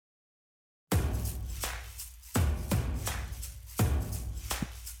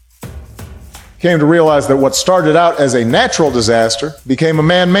came to realize that what started out as a natural disaster became a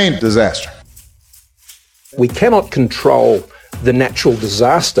man-made disaster. We cannot control the natural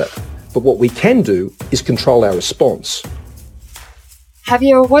disaster, but what we can do is control our response. Have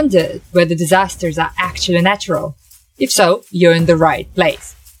you ever wondered whether disasters are actually natural? If so, you're in the right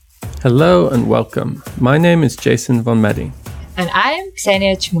place. Hello and welcome. My name is Jason von Meding. And I am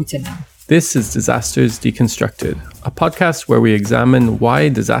Ksenia Chmutina. This is Disasters Deconstructed, a podcast where we examine why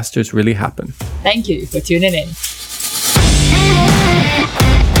disasters really happen. Thank you for tuning in.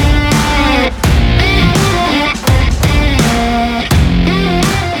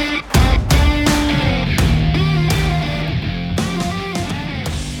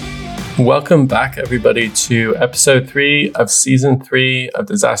 Welcome back, everybody, to episode 3 of season 3 of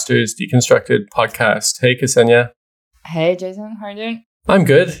Disasters Deconstructed podcast. Hey, Ksenia. Hey, Jason. How are you doing? I'm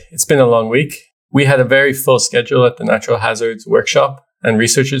good. It's been a long week. We had a very full schedule at the Natural Hazards Workshop and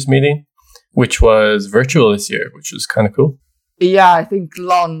Researchers Meeting, which was virtual this year, which was kind of cool. Yeah, I think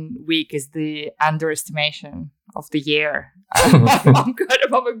long week is the underestimation of the year. I'm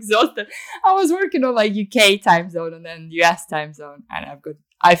exhausted. I was working on like UK time zone and then US time zone, and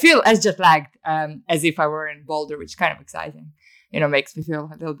I feel as jet lagged as if I were in Boulder, which is kind of exciting. Makes me feel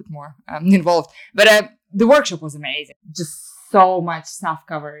a little bit more involved. But the workshop was amazing. Just so much stuff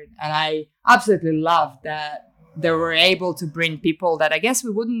covered. And I absolutely loved that they were able to bring people that I guess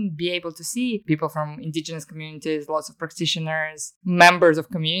we wouldn't be able to see. People from indigenous communities, lots of practitioners, members of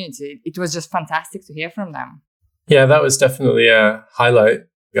community. It was just fantastic to hear from them. Yeah, that was definitely a highlight.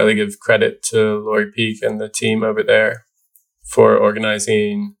 Got to give credit to Laurie Peak and the team over there for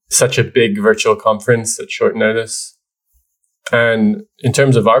organizing such a big virtual conference at short notice. And in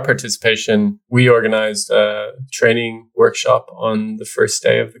terms of our participation, we organized a training workshop on the first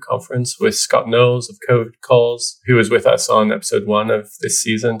day of the conference with Scott Knowles of COVID Calls, who was with us on episode 1 of this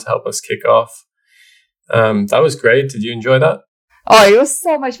season to help us kick off. That was great. Did you enjoy that? Oh, it was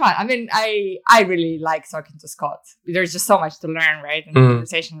so much fun. I mean, I really like talking to Scott. There's just so much to learn, right? And the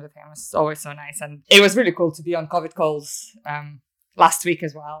conversation with him was always so nice. And it was really cool to be on COVID Calls last week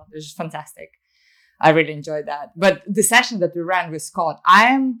as well. It was just fantastic. I really enjoyed that. But the session that we ran with Scott, I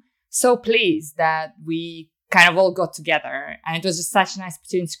am so pleased that we kind of all got together. And it was just such a nice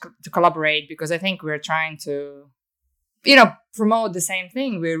opportunity to collaborate, because I think we're trying to, promote the same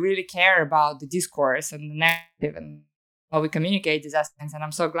thing. We really care about the discourse and the narrative and how we communicate disasters. And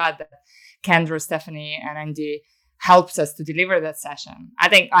I'm so glad that Kendra, Stephanie, and Andy helped us to deliver that session.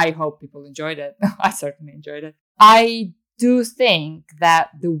 I hope people enjoyed it. I certainly enjoyed it. I do think that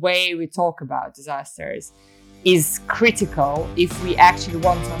the way we talk about disasters is critical if we actually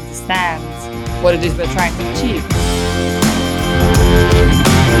want to understand what it is we're trying to achieve.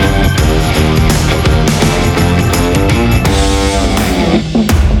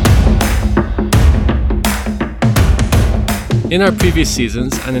 In our previous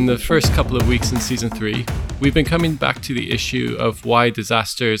seasons, and in the first couple of weeks in season 3, we've been coming back to the issue of why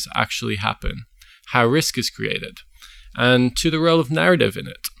disasters actually happen, how risk is created, and to the role of narrative in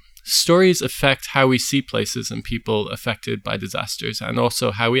it. Stories affect how we see places and people affected by disasters, and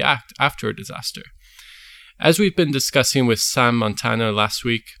also how we act after a disaster. As we've been discussing with Sam Montano last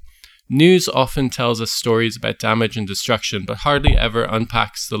week, news often tells us stories about damage and destruction, but hardly ever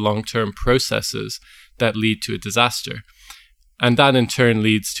unpacks the long-term processes that lead to a disaster. And that in turn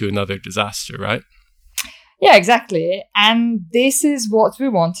leads to another disaster, right? Yeah, exactly. And this is what we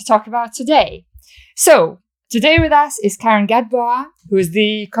want to talk about today. So, today with us is Karen Gadbois, who is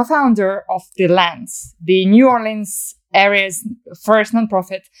the co-founder of The Lens, the New Orleans area's first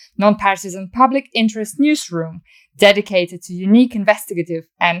nonprofit, nonpartisan public interest newsroom dedicated to unique investigative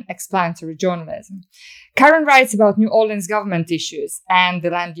and explanatory journalism. Karen writes about New Orleans government issues and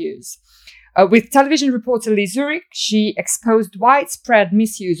the land use. With television reporter Lee Zurich, she exposed widespread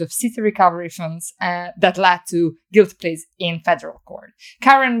misuse of city recovery funds that led to guilt pleas in federal court.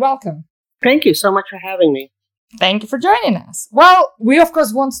 Karen, welcome. Thank you so much for having me. Thank you for joining us. Well, we of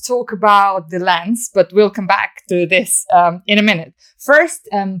course want to talk about The Lens, but we'll come back to this in a minute. First,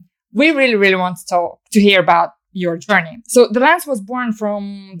 we really want to hear about your journey. So The Lens was born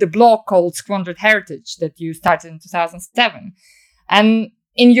from the blog called Squandered Heritage that you started in 2007. And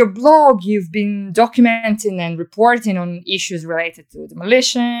in your blog, you've been documenting and reporting on issues related to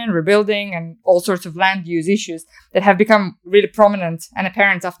demolition, rebuilding, and all sorts of land use issues that have become really prominent and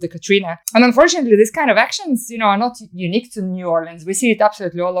apparent after Katrina. And unfortunately, these kind of actions, are not unique to New Orleans. We see it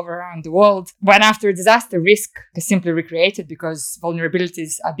absolutely all over around the world. When after a disaster, risk is simply recreated because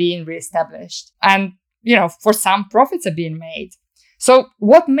vulnerabilities are being reestablished. And, for some, profits are being made. So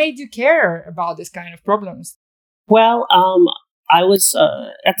what made you care about this kind of problems? Well, I was,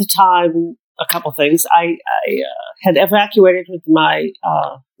 at the time, a couple things. I had evacuated with my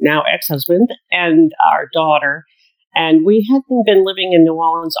now ex-husband and our daughter, and we hadn't been living in New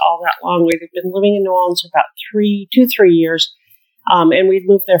Orleans all that long. We had been living in New Orleans for about 3 years, and we'd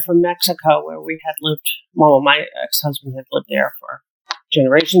moved there from Mexico, where we had lived. Well, my ex-husband had lived there for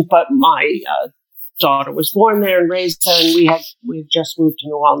generations, but my daughter was born there and raised there, and we had just moved to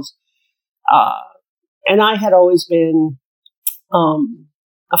New Orleans. And I had always been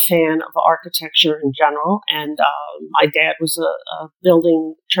a fan of architecture in general, and my dad was a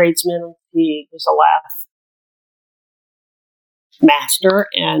building tradesman. He was a lath master,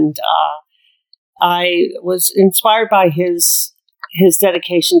 and I was inspired by his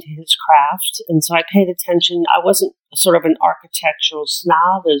dedication to his craft, and so I paid attention. I wasn't sort of an architectural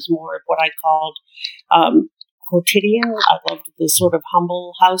snob, as more of what I called quotidian. I loved the sort of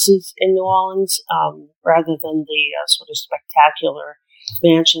humble houses in New Orleans rather than the sort of spectacular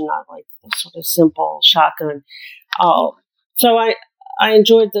mansion. I like the sort of simple shotgun. So I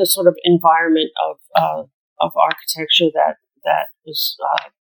enjoyed the sort of environment of architecture that was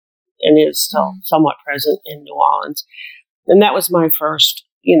and is still somewhat present in New Orleans. And that was my first,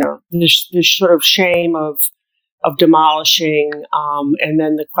 this sort of shame of demolishing, and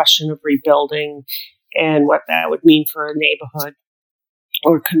then the question of rebuilding and what that would mean for a neighborhood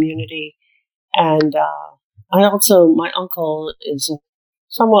or community. And my uncle is a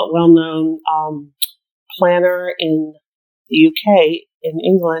somewhat well-known planner in the UK, in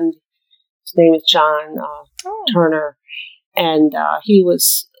England. His name is John Turner. And he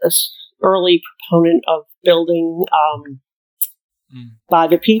was an early proponent of building by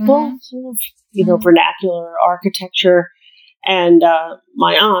the people, sort of, vernacular architecture. And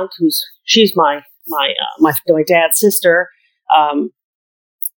my aunt, she's my dad's sister,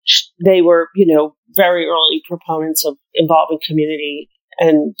 they were, very early proponents of involving community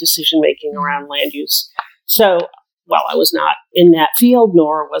and decision making around land use. So, while I was not in that field,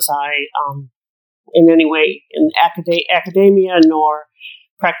 nor was I in any way in academia nor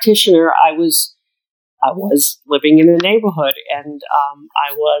practitioner, I was living in a neighborhood, and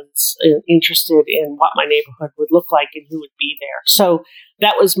I was interested in what my neighborhood would look like and who would be there. So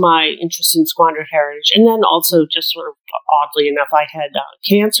that was my interest in squandered heritage. And then also, just sort of oddly enough, I had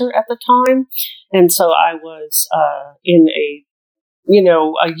cancer at the time. And so I was in a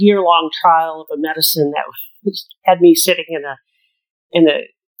year-long trial of a medicine that had me sitting in a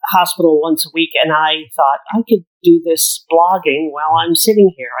hospital once a week. And I thought I could do this blogging while I'm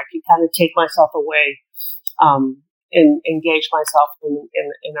sitting here. I could kind of take myself away and engage myself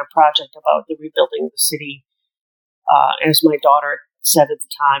in a project about the rebuilding of the city. As my daughter said at the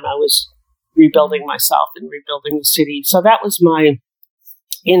time, I was rebuilding myself and rebuilding the city. So that was my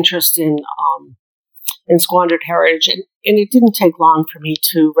interest in squandered heritage. And it didn't take long for me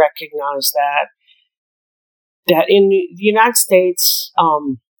to recognize that in the United States,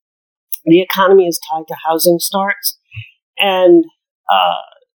 the economy is tied to housing starts. And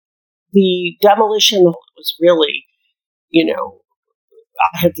the demolition was really,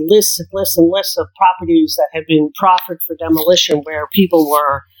 I had lists and lists and lists of properties that had been proffered for demolition where people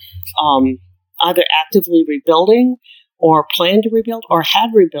were either actively rebuilding or planned to rebuild or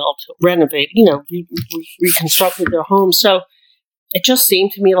had rebuilt, renovated, reconstructed their homes. So it just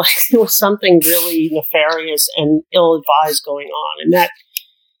seemed to me like there was something really nefarious and ill-advised going on. And that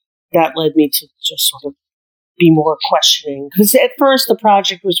led me to just sort of be more questioning. Because at first the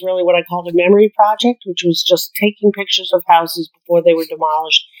project was really what I called a memory project, which was just taking pictures of houses before they were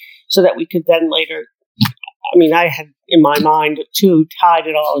demolished so that we could then later, I had in my mind too, tied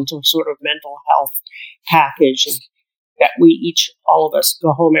it all into a sort of mental health package, and that all of us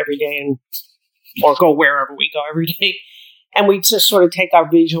go home every day or go wherever we go every day. And we just sort of take our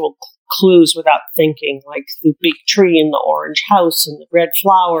visual clues without thinking, like the big tree and the orange house and the red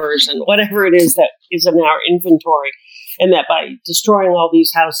flowers and whatever it is that is in our inventory. And that by destroying all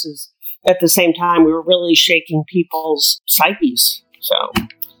these houses at the same time, we were really shaking people's psyches. So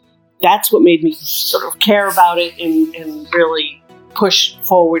that's what made me sort of care about it and really push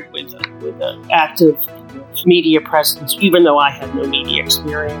forward with an active media presence, even though I had no media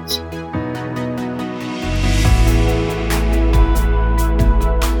experience.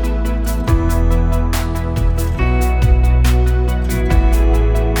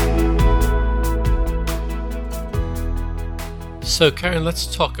 So Karen, let's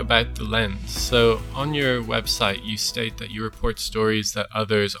talk about the lens. So on your website, you state that you report stories that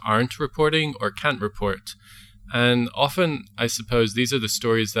others aren't reporting or can't report. And often, I suppose, these are the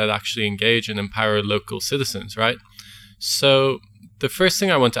stories that actually engage and empower local citizens, right? So the first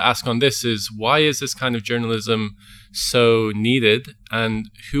thing I want to ask on this is, why is this kind of journalism so needed, and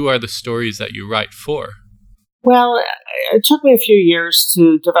who are the stories that you write for? Well, it took me a few years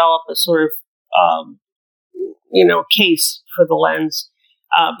to develop a sort of, case for the lens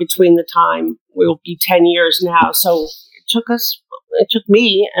between the time. We'll be 10 years now. So it took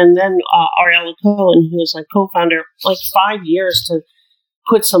me and then Ariella Cohen, who is my co-founder, like 5 years to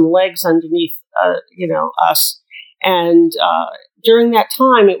put some legs underneath, us. And during that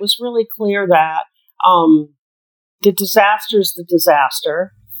time, it was really clear that the disaster is the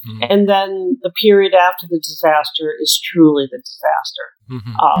disaster. Mm-hmm. And then the period after the disaster is truly the disaster.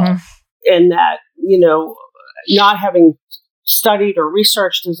 Mm-hmm. And that, not having studied or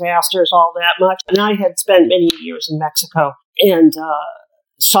researched disasters all that much. And I had spent many years in Mexico and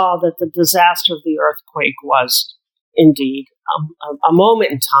saw that the disaster of the earthquake was indeed a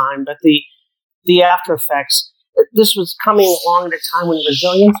moment in time, but the after effects, this was coming along at a time when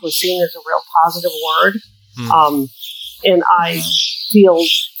resilience was seen as a real positive word. Mm. And I feel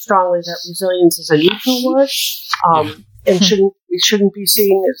strongly that resilience is a neutral word, and shouldn't be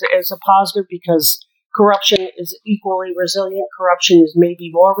seen as a positive, because corruption is equally resilient. Corruption is maybe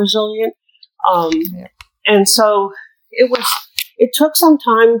more resilient. And so it took some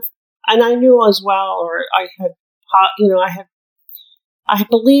time, and I knew as well, or I had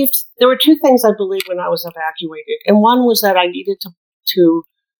believed, there were two things I believed when I was evacuated. And one was that I needed to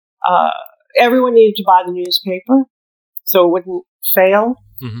everyone needed to buy the newspaper so it wouldn't fail.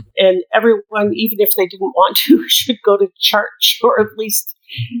 Mm-hmm. And everyone, even if they didn't want to, should go to church, or at least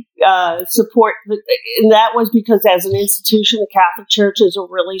support. And that was because, as an institution, the Catholic Church is a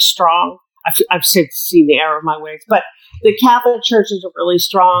really strong, I've seen the error of my ways, but the Catholic Church is a really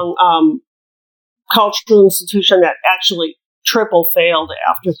strong cultural institution that actually triple failed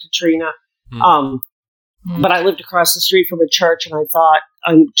after Katrina. Mm-hmm. But I lived across the street from a church, and I thought,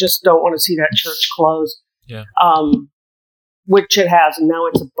 I just don't want to see that church close. Yeah. Which it has, and now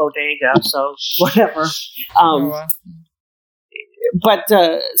it's a bodega, so whatever. But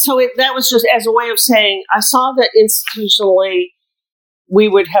that was just as a way of saying, I saw that institutionally we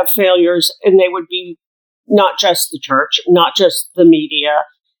would have failures, and they would be not just the church, not just the media,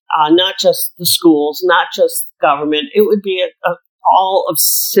 not just the schools, not just government. It would be all of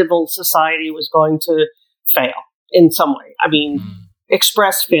civil society was going to fail in some way. I mean,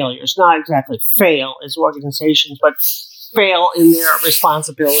 express failures, not exactly fail as organizations, but fail in their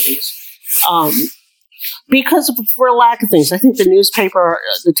responsibilities. Because for a lack of things. I think the newspaper,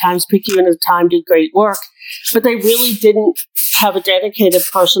 the Times-Picayune and the Time did great work, but they really didn't have a dedicated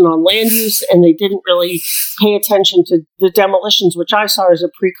person on land use, and they didn't really pay attention to the demolitions, which I saw as a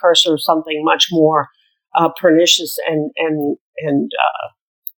precursor of something much more pernicious and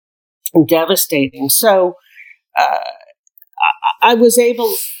devastating. So I was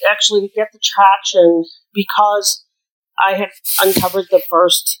able actually to get the traction because I had uncovered the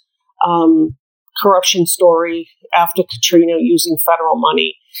first corruption story after Katrina using federal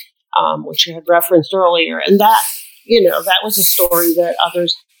money, which I had referenced earlier. And that was a story that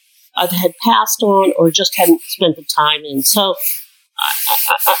others either had passed on or just hadn't spent the time in. So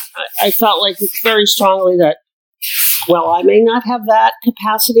I felt like very strongly that, well, I may not have that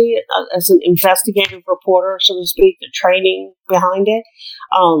capacity as an investigative reporter, so to speak, the training behind it.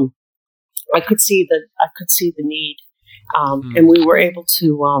 I could see the need. And we were able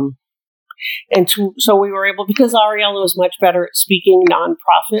to, so we were able, because Ariella was much better at speaking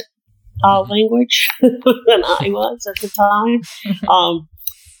nonprofit language than I was at the time.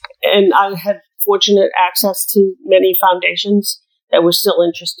 And I had fortunate access to many foundations that were still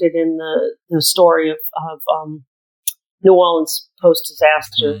interested in the story of New Orleans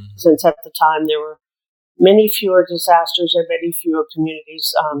post-disaster, since at the time there were many fewer disasters and many fewer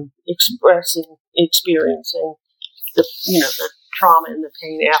communities experiencing the trauma and the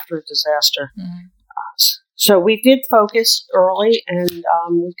pain after a disaster. Mm-hmm. So we did focus early, and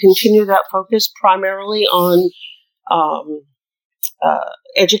we continue that focus primarily on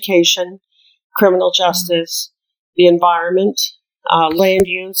education, criminal justice, the environment, land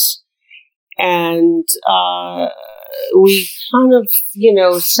use, and we kind of,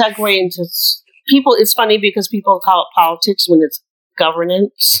 segue into people. It's funny because people call it politics when it's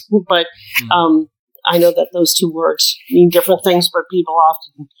governance, but I know that those two words mean different things, but people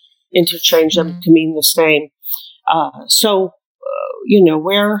often interchange them to mean the same.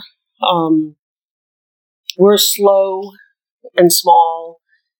 We're a slow and small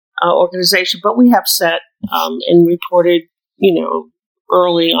organization, but we have set and reported,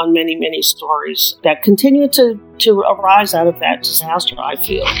 early on many, many stories that continue to arise out of that disaster, I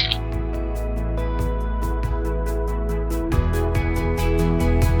feel.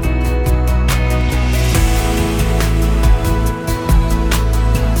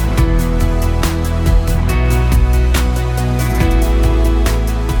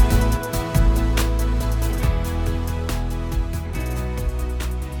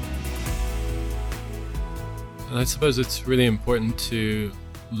 And I suppose it's really important to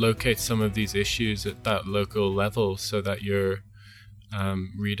locate some of these issues at that local level so that your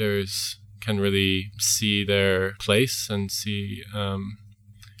readers can really see their place and see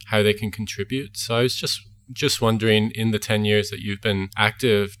how they can contribute. So I was just wondering, in the 10 years that you've been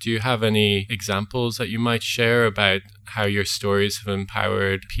active, do you have any examples that you might share about how your stories have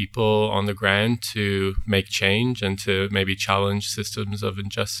empowered people on the ground to make change and to maybe challenge systems of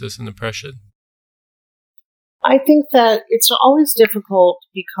injustice and oppression? I think that it's always difficult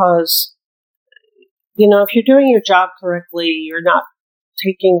because, if you're doing your job correctly, you're not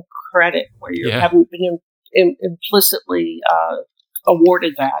taking credit where you haven't been implicitly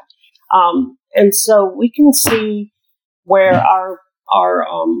awarded that. And so we can see where our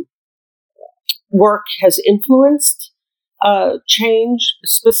work has influenced change.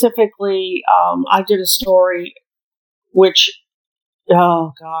 Specifically, I did a story which,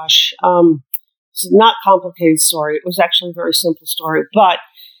 it's a not complicated story. It was actually a very simple story, but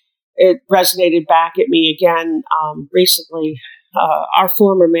it resonated back at me again recently. Our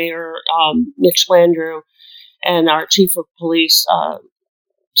former mayor, Mitch Landrieu, and our chief of police,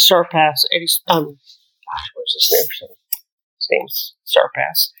 Surpass, what's his name? His name's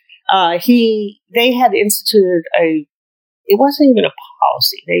Surpass. They had instituted it wasn't even a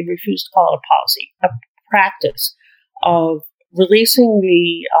policy. They refused to call it a policy, a practice of releasing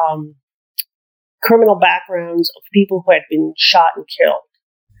the criminal backgrounds of people who had been shot and killed.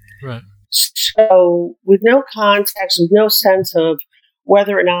 Right. So with no context, with no sense of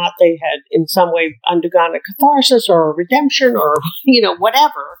whether or not they had in some way undergone a catharsis or a redemption or,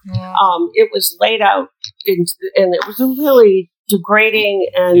 whatever, it was laid out and it was a really degrading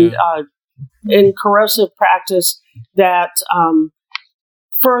and corrosive practice that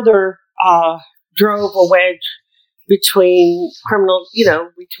further drove a wedge between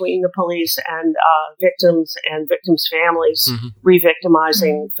between the police and victims families,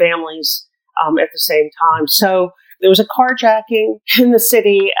 re-victimizing families at the same time. So there was a carjacking in the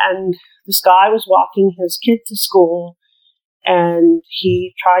city, and this guy was walking his kid to school, and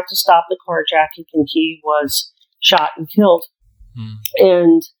he tried to stop the carjacking, and he was shot and killed.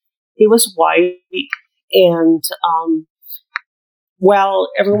 And he was white, and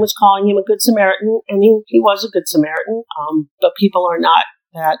everyone was calling him a Good Samaritan, and he was a Good Samaritan, but people are not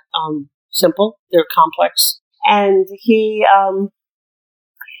that simple. They're complex. And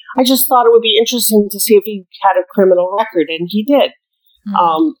I just thought it would be interesting to see if he had a criminal record, and he did.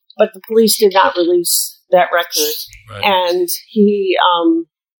 But the police did not release that record. Right. And he,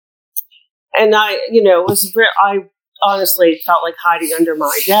 I honestly felt like hiding under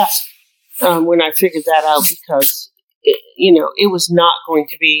my desk when I figured that out, because it was not going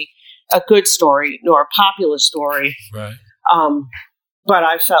to be a good story nor a popular story. Right. But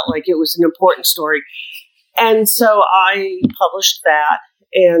I felt like it was an important story. And so I published that.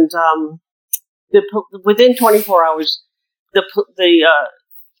 And within 24 hours, the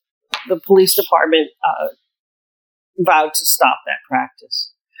police department vowed to stop that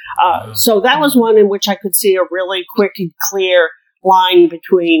practice. So that was one in which I could see a really quick and clear line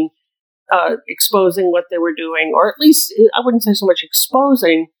between exposing what they were doing, or at least I wouldn't say so much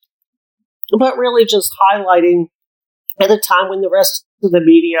exposing, but really just highlighting at a time when the rest of the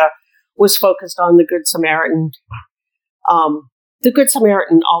media was focused on the Good Samaritan. The Good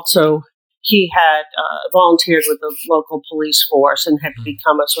Samaritan also, he had volunteered with the local police force and had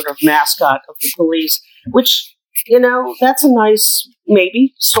become a sort of mascot of the police, which, that's a nice,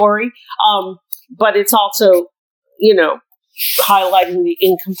 maybe, story. But it's also, highlighting the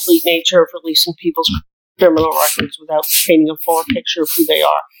incomplete nature of releasing people's criminal records without painting a full picture of who they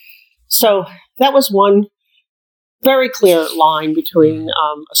are. So that was one very clear line between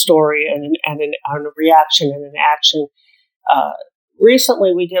a story and a reaction and an action.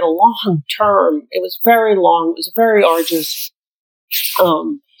 Recently, we did a long term. It was very long. It was very arduous.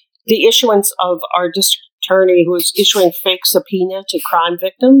 The issuance of our district attorney, who was issuing fake subpoena to crime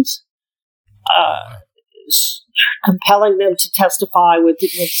victims, compelling them to testify with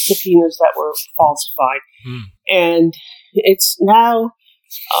subpoenas that were falsified. And it's now,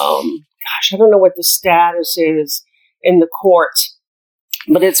 I don't know what the status is in the courts,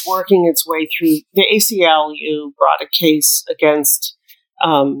 but it's working its way through. The ACLU brought a case against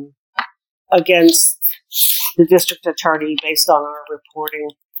the district attorney based on our reporting.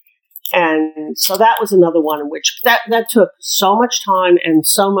 And so that was another one in which that took so much time and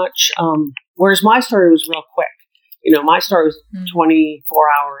so much, whereas my story was real quick. My story was a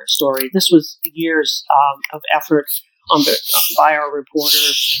 24-hour story. This was years of effort by our reporter,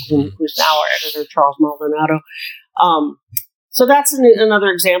 who's now our editor, Charles Maldonado. So that's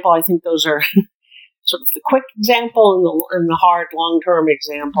another example. I think those are sort of the quick example and the hard long-term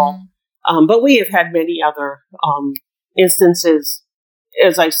example. But we have had many other instances.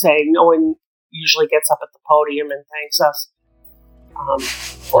 As I say, no one usually gets up at the podium and thanks us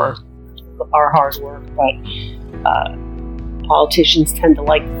for our hard work, but politicians tend to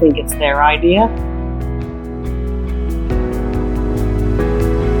like to think it's their idea.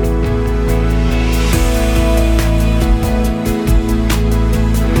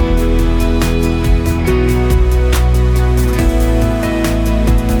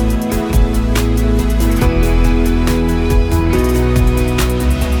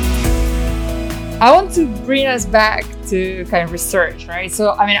 I want to bring us back to kind of research, right?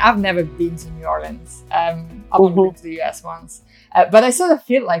 So, I mean, I've never been to New Orleans. I've only been to the US once. But I sort of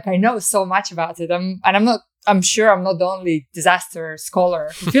feel like I know so much about it. I'm sure I'm not the only disaster scholar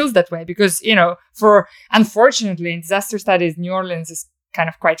who feels that way because, unfortunately, in disaster studies, New Orleans is kind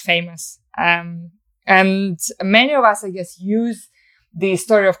of quite famous. And many of us, I guess, use the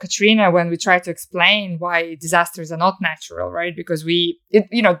story of Katrina when we try to explain why disasters are not natural, right? Because the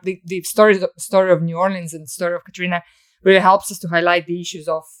story of New Orleans and the story of Katrina really helps us to highlight the issues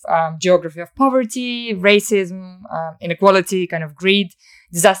of geography of poverty, racism, inequality, kind of greed,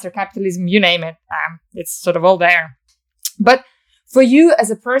 disaster capitalism, you name it. It's sort of all there. But for you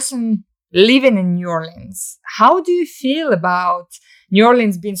as a person living in New Orleans, how do you feel about New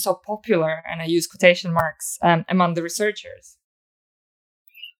Orleans being so popular, and I use quotation marks, among the researchers?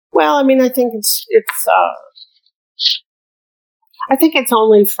 Well, I mean, I think I think it's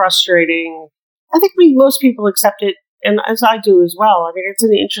only frustrating. I think most people accept it, and as I do as well. I mean, it's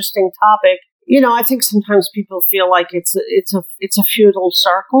an interesting topic. I think sometimes people feel like it's a feudal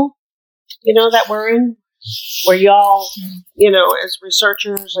circle, that we're in, where y'all, as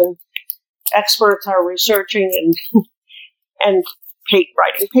researchers and experts are researching and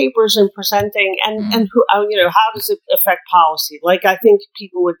writing papers and presenting, and who, how does it affect policy? Like, I think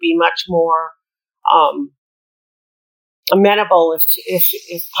people would be much more amenable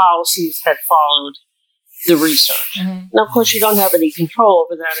if policies had followed the research. Now, of course, you don't have any control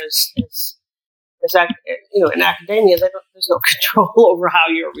over that as in academia. There's no control over how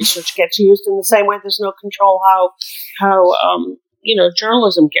your research gets used. In the same way, there's no control how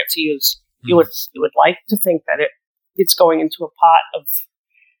journalism gets used. You would like to think that it's going into a pot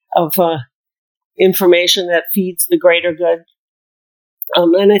of information that feeds the greater good.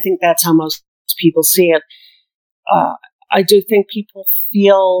 And I think that's how most people see it. I do think people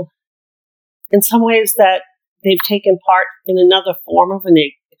feel in some ways that they've taken part in another form of an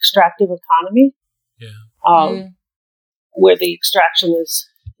extractive economy. Where the extraction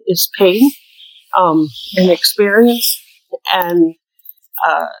is pain and experience. And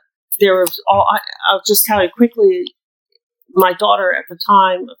I'll just tell you quickly, my daughter at the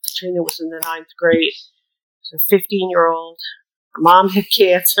time of Katrina was in the 9th grade. She was a 15-year-old. Her mom had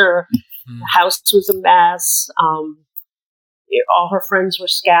cancer. The house was a mess. All her friends were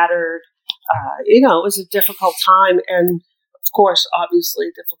scattered. It was a difficult time. And, of course, obviously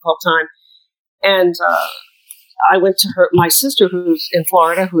a difficult time. And I went to my sister, who's in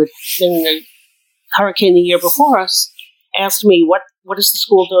Florida, who had been in a hurricane the year before us, asked me, what is the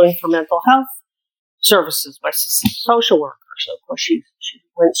school doing for mental health services? My sister's a social worker, so of course she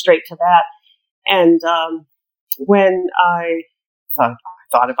went straight to that. And when I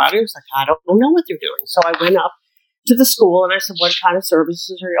thought about it, I was like, I don't know what they're doing. So I went up to the school and I said, what kind of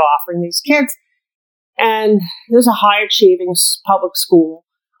services are you offering these kids? And there's a high-achieving public school.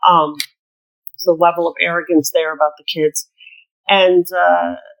 The level of arrogance there about the kids. And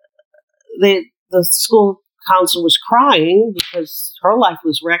the school counselor was crying because her life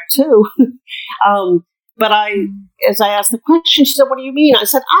was wrecked too. But as I asked the question, she said, what do you mean? I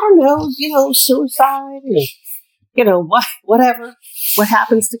said, I don't know, suicide, and, whatever, what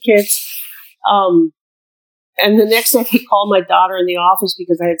happens to kids. And the next day he called my daughter in the office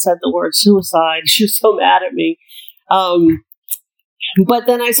because I had said the word suicide. She was so mad at me. But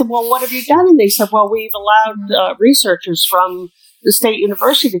then I said, well, what have you done? And they said, well, we've allowed researchers from the state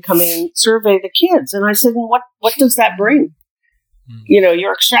university to come in and survey the kids. And I said, what does that bring?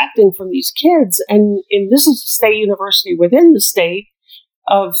 You're extracting from these kids. And this is a state university within the state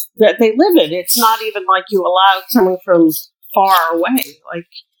that they live in. It's not even like you allowed someone from far away.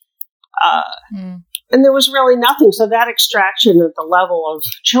 And there was really nothing. So that extraction at the level of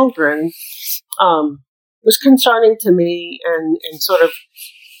children was concerning to me, and sort of,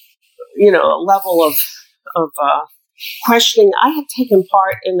 a level of questioning. I had taken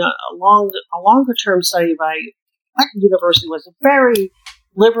part in a longer term study by what university was a very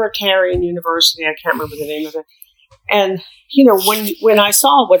libertarian university. I can't remember the name of it. And when I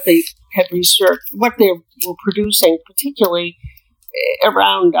saw what the had researched, what they were producing, particularly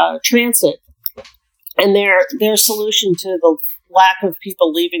around transit. And their solution to the lack of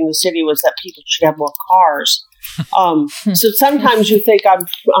people leaving the city was that people should have more cars. So sometimes you think I'm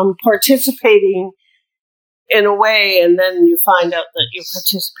participating in a way, and then you find out that your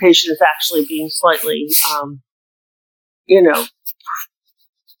participation is actually being slightly,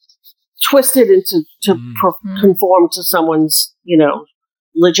 twisted into conform to someone's,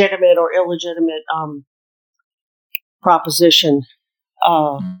 legitimate or illegitimate proposition.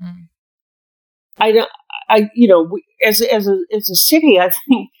 As a city, I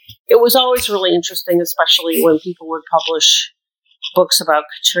think it was always really interesting, especially when people would publish books about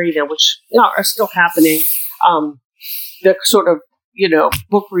Katrina, which are still happening. The sort of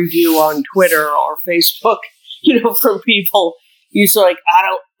book review on Twitter or Facebook, from people, you say like, I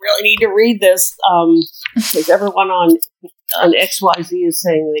don't really need to read this because everyone on XYZ is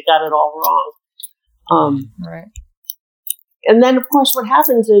saying they got it all wrong. Right. And then, of course, what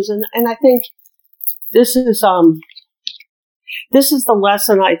happens is, and I think this is the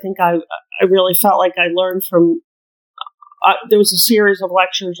lesson I think I really felt like I learned from. There was a series of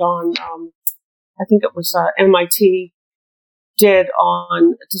lectures on, I think it was MIT did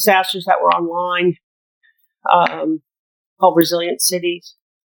on disasters that were online, called Resilient Cities.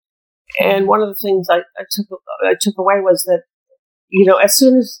 And one of the things I took away was that, as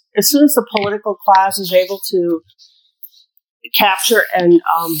soon as the political class is able to capture and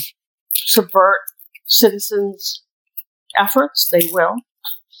subvert citizens' efforts, they will.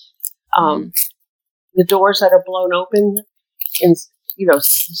 The doors that are blown open,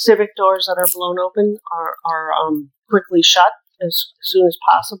 civic doors that are blown open are quickly shut as soon as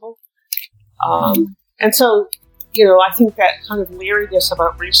possible. And so, I think that kind of leeriness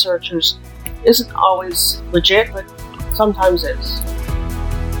about researchers isn't always legit, but sometimes is.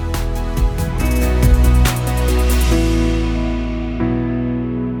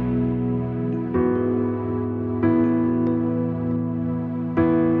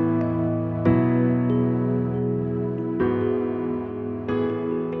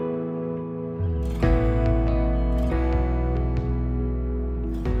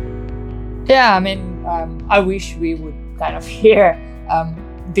 Yeah, I mean, I wish we would kind of hear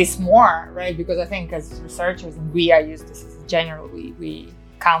this more, right? Because I think as researchers, and I use this as a general, we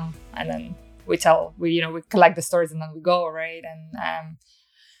come and then we collect the stories and then we go, right? And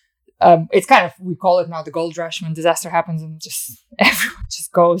it's kind of, we call it now the gold rush when disaster happens, and just everyone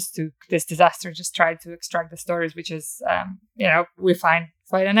just goes to this disaster, just try to extract the stories, which is, we find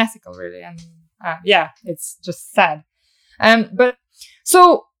quite unethical, really. And it's just sad. But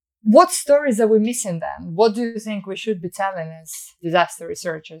so, what stories are we missing then? What do you think we should be telling as disaster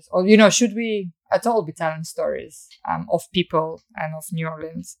researchers? Or, should we at all be telling stories of people and of New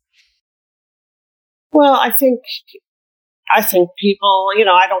Orleans? Well, I think people,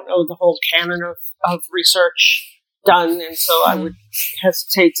 I don't know the whole canon of research done, and so I would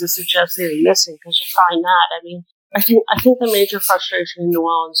hesitate to suggest anything missing, because you'll find that. I mean, I think the major frustration in New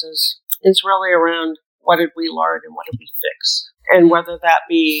Orleans is really around what did we learn and what did we fix, and whether that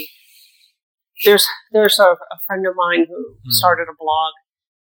be there's a friend of mine who started a blog.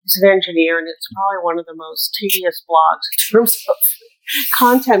 He's an engineer, and it's probably one of the most tedious blogs in terms of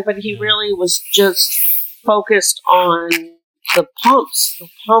content, but he really was just focused on the pumps. The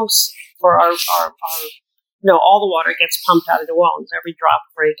pumps for our all the water gets pumped out of New Orleans. Every drop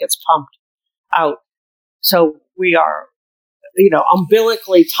of rain gets pumped out. So we are,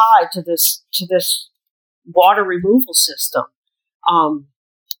 umbilically tied to this water removal system.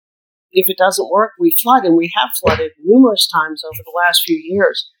 If it doesn't work, we flood, and we have flooded numerous times over the last few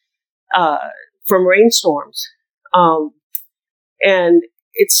years from rainstorms. And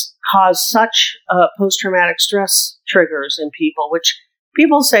it's caused such post-traumatic stress triggers in people, which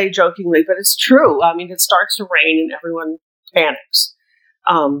people say jokingly, but it's true. I mean, it starts to rain and everyone panics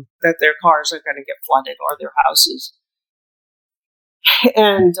that their cars are going to get flooded or their houses.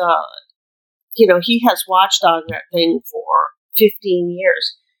 And, he has watchdog that thing for 15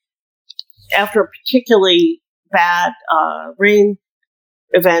 years. After a particularly bad rain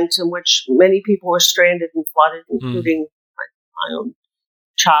event in which many people were stranded and flooded, including my own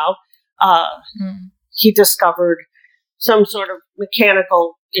child, he discovered some sort of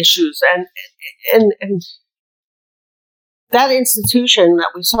mechanical issues. And that institution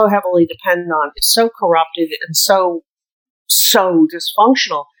that we so heavily depend on is so corrupted and so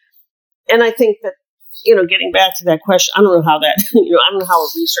dysfunctional. And I think that, getting back to that question, I don't know how that, I don't know how a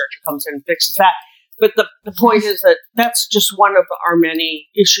researcher comes in and fixes that. But the point is that that's just one of our many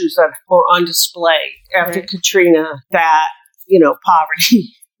issues that were on display after Katrina, that,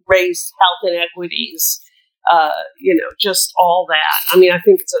 poverty, race, health inequities, just all that. I mean, I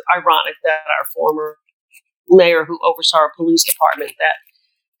think it's ironic that our former mayor who oversaw our police department that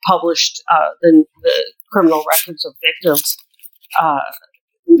published the criminal records of victims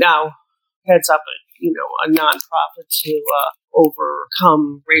now heads up a nonprofit to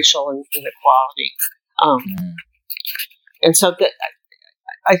overcome racial inequality. And so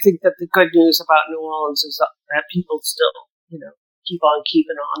I think that the good news about New Orleans is that people still, keep on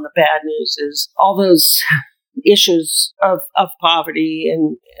keeping on. The bad news is all those issues of poverty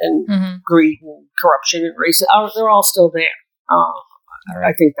and greed and corruption and racism, they're all still there.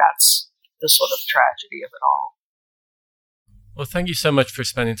 I think that's the sort of tragedy of it all. Well, thank you so much for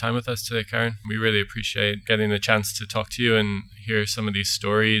spending time with us today, Karen. We really appreciate getting a chance to talk to you and hear some of these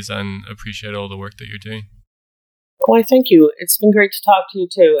stories, and appreciate all the work that you're doing. Well, thank you. It's been great to talk to you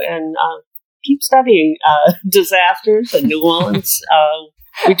too, and keep studying disasters in New Orleans.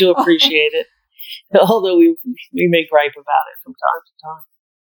 We do appreciate it, although we may gripe about it from time to time.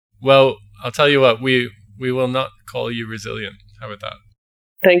 Well, I'll tell you what, we will not call you resilient. How about that?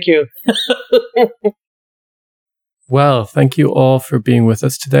 Thank you. Well, thank you all for being with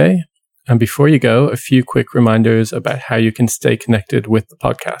us today. And before you go, a few quick reminders about how you can stay connected with the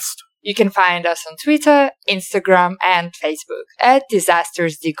podcast. You can find us on Twitter, Instagram, and Facebook at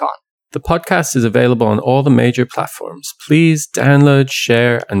DisastersDecon. The podcast is available on all the major platforms. Please download,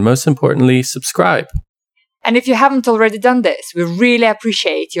 share, and most importantly, subscribe. And if you haven't already done this, we really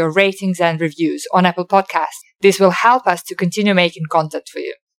appreciate your ratings and reviews on Apple Podcasts. This will help us to continue making content for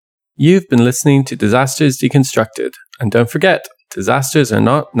you. You've been listening to Disasters Deconstructed. And don't forget, disasters are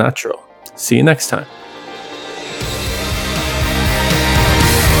not natural. See you next time.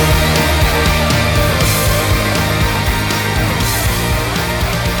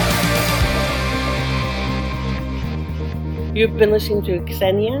 You've been listening to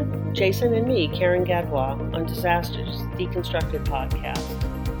Ksenia, Jason, and me, Karen Gadbois, on Disasters Deconstructed podcast.